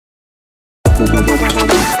Awesome.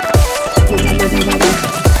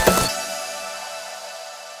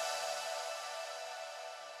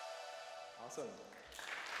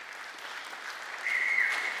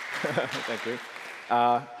 Thank you.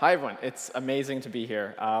 Hi, everyone. It's amazing to be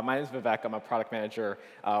here. My name is Vivek. I'm a product manager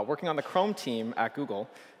working on the Chrome team at Google.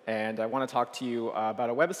 And I want to talk to you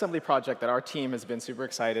about a WebAssembly project that our team has been super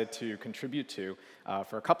excited to contribute to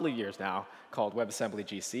for a couple of years now, called WebAssembly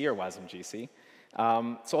GC, or WasmGC.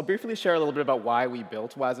 So I'll briefly share a little bit about why we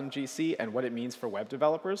built WasmGC and what it means for web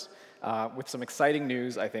developers, with some exciting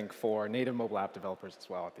news, I think, for native mobile app developers as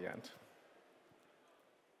well at the end.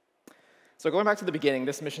 So going back to the beginning,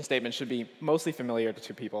 this mission statement should be mostly familiar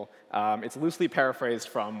to people. It's loosely paraphrased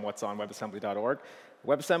from what's on webassembly.org.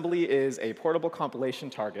 WebAssembly is a portable compilation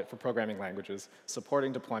target for programming languages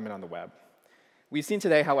supporting deployment on the web. We've seen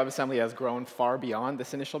today how WebAssembly has grown far beyond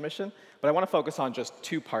this initial mission, but I want to focus on just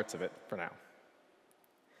two parts of it for now.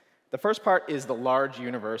 The first part is the large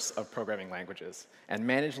universe of programming languages, and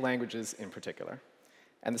managed languages in particular.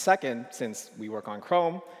 And the second, since we work on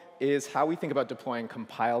Chrome, is how we think about deploying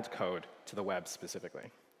compiled code to the web specifically.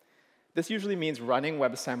 This usually means running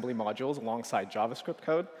WebAssembly modules alongside JavaScript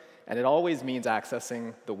code, and it always means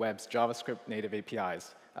accessing the web's JavaScript native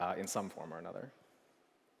APIs in some form or another.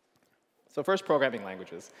 So first, programming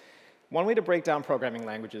languages. One way to break down programming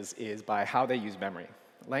languages is by how they use memory.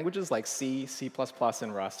 Languages like C, C++,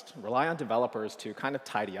 and Rust rely on developers to kind of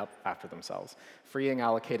tidy up after themselves, freeing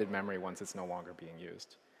allocated memory once it's no longer being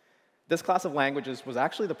used. This class of languages was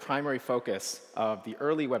actually the primary focus of the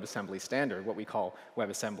early WebAssembly standard, what we call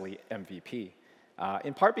WebAssembly MVP,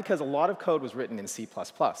 in part because a lot of code was written in C++.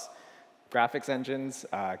 Graphics engines,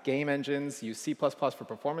 game engines use C++ for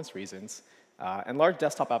performance reasons, and large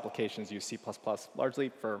desktop applications use C++ largely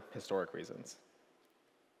for historic reasons.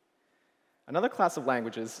 Another class of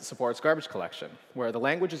languages supports garbage collection, where the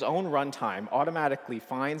language's own runtime automatically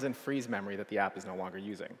finds and frees memory that the app is no longer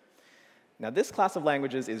using. Now, this class of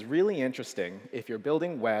languages is really interesting if you're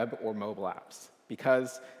building web or mobile apps,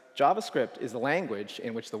 because JavaScript is the language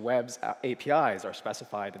in which the web's APIs are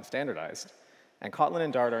specified and standardized. And Kotlin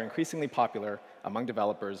and Dart are increasingly popular among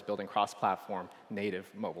developers building cross-platform native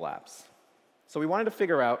mobile apps. So we wanted to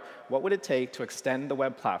figure out what would it take to extend the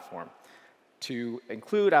web platform to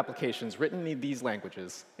include applications written in these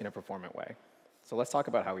languages in a performant way. So let's talk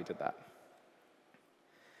about how we did that.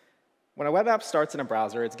 When a web app starts in a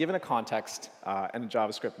browser, it's given a context and a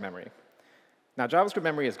JavaScript memory. Now, JavaScript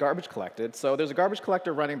memory is garbage collected, so there's a garbage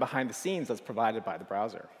collector running behind the scenes that's provided by the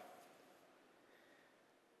browser.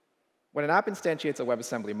 When an app instantiates a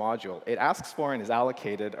WebAssembly module, it asks for and is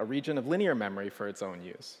allocated a region of linear memory for its own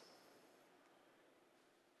use.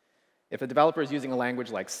 If a developer is using a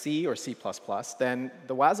language like C or C++, then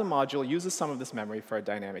the WASM module uses some of this memory for a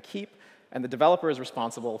dynamic heap, and the developer is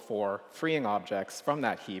responsible for freeing objects from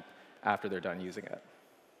that heap after they're done using it.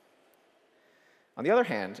 On the other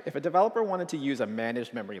hand, if a developer wanted to use a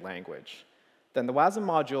managed memory language, then the WASM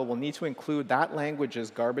module will need to include that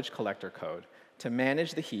language's garbage collector code to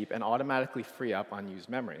manage the heap and automatically free up unused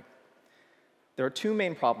memory. There are two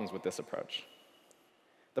main problems with this approach.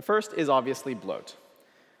 The first is obviously bloat.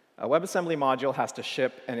 A WebAssembly module has to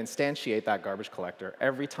ship and instantiate that garbage collector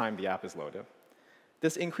every time the app is loaded.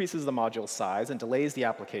 This increases the module's size and delays the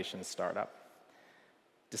application's startup,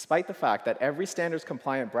 despite the fact that every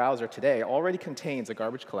standards-compliant browser today already contains a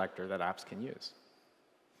garbage collector that apps can use.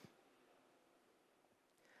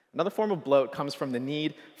 Another form of bloat comes from the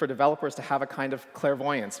need for developers to have a kind of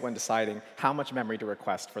clairvoyance when deciding how much memory to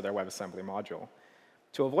request for their WebAssembly module.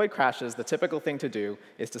 To avoid crashes, the typical thing to do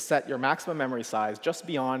is to set your maximum memory size just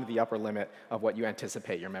beyond the upper limit of what you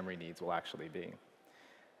anticipate your memory needs will actually be.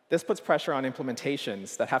 This puts pressure on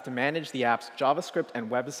implementations that have to manage the app's JavaScript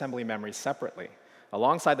and WebAssembly memory separately,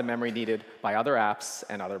 alongside the memory needed by other apps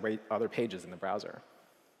and other pages in the browser.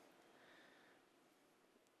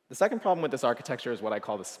 The second problem with this architecture is what I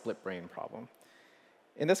call the split brain problem.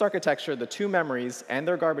 In this architecture, the two memories and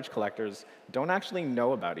their garbage collectors don't actually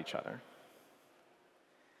know about each other.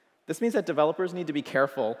 This means that developers need to be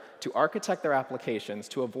careful to architect their applications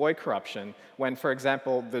to avoid corruption when, for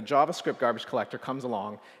example, the JavaScript garbage collector comes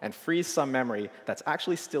along and frees some memory that's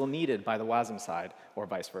actually still needed by the WASM side, or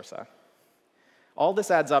vice versa. All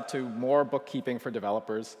this adds up to more bookkeeping for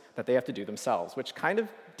developers that they have to do themselves, which kind of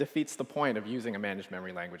defeats the point of using a managed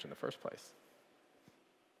memory language in the first place.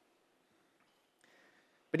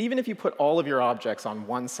 But even if you put all of your objects on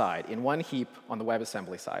one side, in one heap on the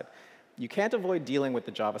WebAssembly side, you can't avoid dealing with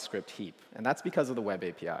the JavaScript heap, and that's because of the web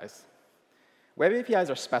APIs. Web APIs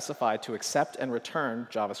are specified to accept and return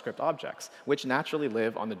JavaScript objects, which naturally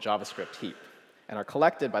live on the JavaScript heap and are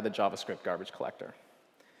collected by the JavaScript garbage collector.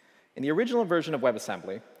 In the original version of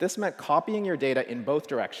WebAssembly, this meant copying your data in both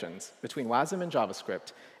directions, between WASM and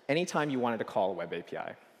JavaScript, anytime you wanted to call a web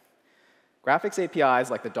API. Graphics APIs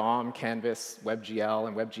like the DOM, Canvas, WebGL,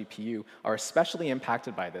 and WebGPU are especially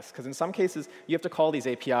impacted by this, because in some cases, you have to call these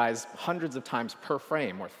APIs hundreds of times per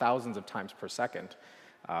frame or thousands of times per second,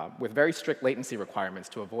 with very strict latency requirements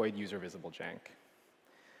to avoid user-visible jank.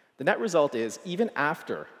 The net result is, even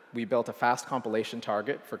after we built a fast compilation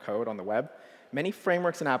target for code on the web, many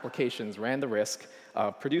frameworks and applications ran the risk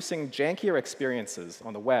of producing jankier experiences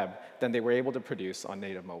on the web than they were able to produce on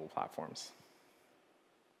native mobile platforms.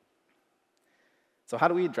 So how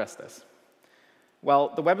do we address this?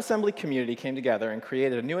 Well, the WebAssembly community came together and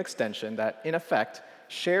created a new extension that, in effect,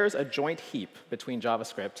 shares a joint heap between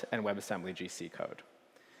JavaScript and WebAssembly GC code.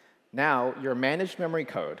 Now, your managed memory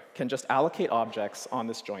code can just allocate objects on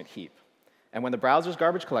this joint heap. And when the browser's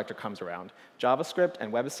garbage collector comes around, JavaScript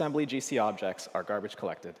and WebAssembly GC objects are garbage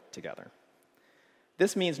collected together.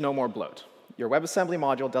 This means no more bloat. Your WebAssembly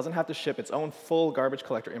module doesn't have to ship its own full garbage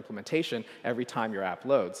collector implementation every time your app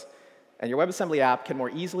loads. And your WebAssembly app can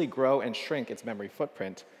more easily grow and shrink its memory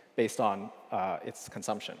footprint based on its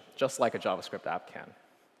consumption, just like a JavaScript app can.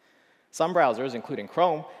 Some browsers, including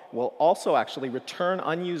Chrome, will also actually return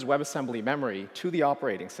unused WebAssembly memory to the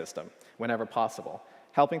operating system whenever possible,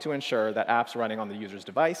 helping to ensure that apps running on the user's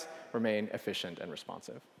device remain efficient and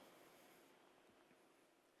responsive.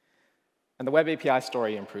 And the Web API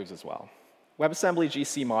story improves as well. WebAssembly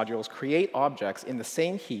GC modules create objects in the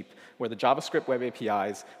same heap where the JavaScript Web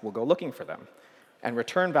APIs will go looking for them, and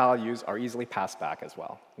return values are easily passed back as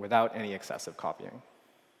well, without any excessive copying.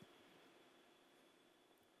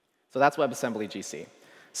 So that's WebAssembly GC.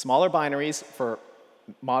 Smaller binaries for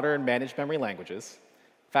modern managed memory languages,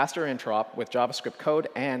 faster interop with JavaScript code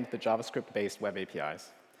and the JavaScript-based web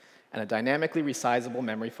APIs, and a dynamically resizable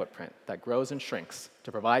memory footprint that grows and shrinks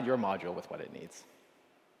to provide your module with what it needs.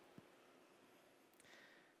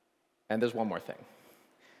 And there's one more thing.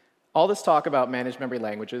 All this talk about managed memory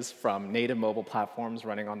languages from native mobile platforms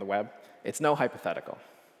running on the web, it's no hypothetical.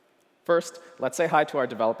 First, let's say hi to our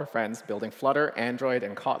developer friends building Flutter, Android,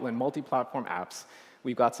 and Kotlin multi-platform apps.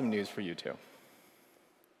 We've got some news for you too.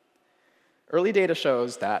 Early data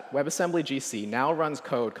shows that WebAssembly GC now runs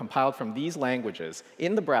code compiled from these languages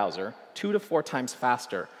in the browser 2 to 4 times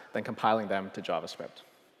faster than compiling them to JavaScript.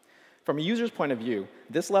 From a user's point of view,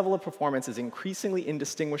 this level of performance is increasingly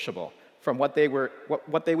indistinguishable from what they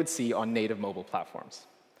would see on native mobile platforms.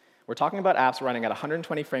 We're talking about apps running at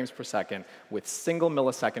 120 frames per second with single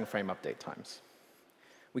millisecond frame update times.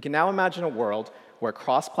 We can now imagine a world where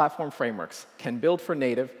cross-platform frameworks can build for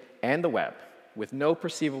native and the web with no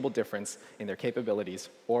perceivable difference in their capabilities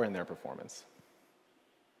or in their performance.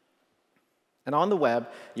 And on the web,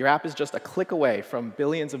 your app is just a click away from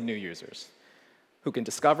billions of new users who can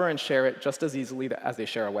discover and share it just as easily as they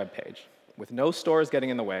share a web page, with no stores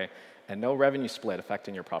getting in the way and no revenue split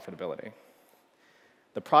affecting your profitability.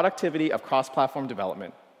 The productivity of cross-platform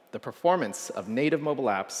development, the performance of native mobile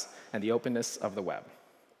apps, and the openness of the web.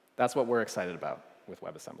 That's what we're excited about with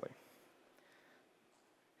WebAssembly.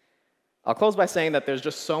 I'll close by saying that there's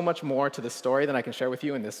just so much more to this story than I can share with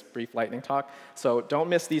you in this brief lightning talk. So don't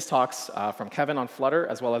miss these talks from Kevin on Flutter,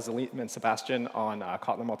 as well as Alim and Sebastian on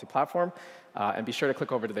Kotlin multi-platform. And be sure to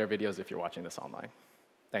click over to their videos if you're watching this online.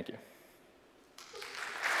 Thank you.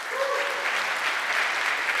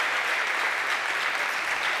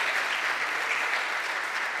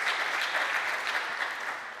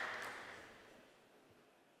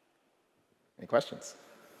 Any questions?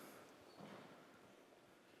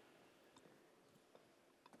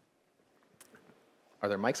 Are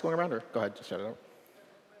there mics going around? Or go ahead, just shout it out.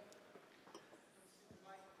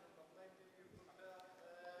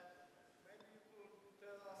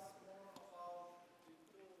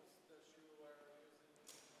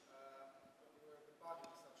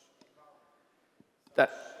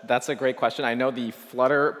 That's a great question. I know the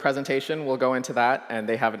Flutter presentation will go into that, and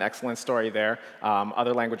they have an excellent story there.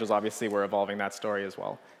 Other languages, obviously, we're evolving that story as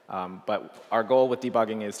well. But our goal with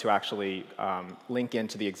debugging is to actually link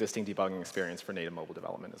into the existing debugging experience for native mobile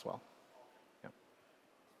development as well. Yeah.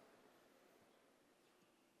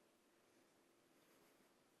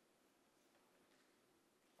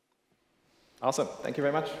 Awesome. Thank you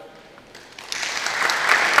very much.